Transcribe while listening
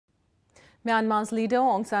Myanmar's leader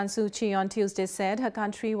Aung San Suu Kyi on Tuesday said her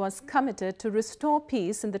country was committed to restore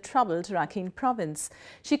peace in the troubled Rakhine province.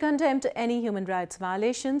 She condemned any human rights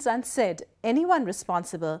violations and said anyone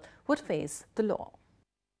responsible would face the law.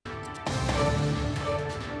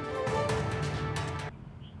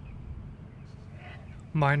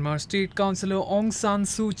 Myanmar State Councillor Aung San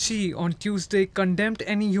Suu Kyi on Tuesday condemned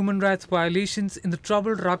any human rights violations in the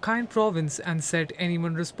troubled Rakhine province and said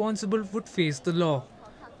anyone responsible would face the law.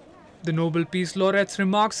 The Nobel Peace Laureate's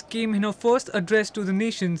remarks came in her first address to the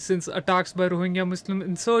nation since attacks by Rohingya Muslim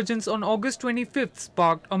insurgents on August 25th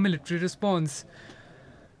sparked a military response.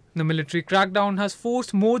 The military crackdown has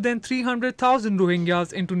forced more than 300,000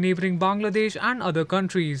 Rohingyas into neighbouring Bangladesh and other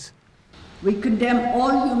countries. We condemn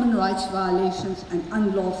all human rights violations and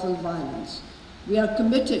unlawful violence. We are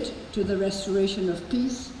committed to the restoration of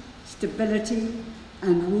peace, stability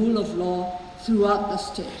and rule of law throughout the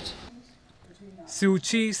state. Suu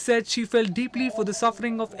Kyi said she felt deeply for the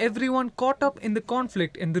suffering of everyone caught up in the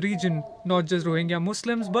conflict in the region, not just Rohingya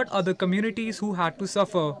Muslims but other communities who had to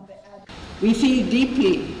suffer. We feel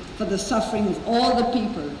deeply for the suffering of all the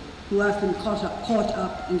people who have been caught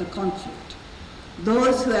up in the conflict.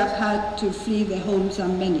 Those who have had to flee their homes are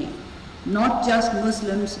many, not just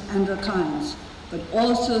Muslims and Rakhines, but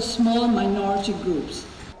also small minority groups.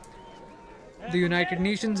 The United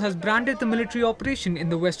Nations has branded the military operation in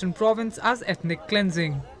the western province as ethnic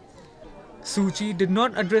cleansing. Suu Kyi did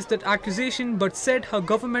not address that accusation but said her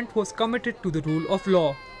government was committed to the rule of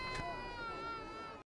law.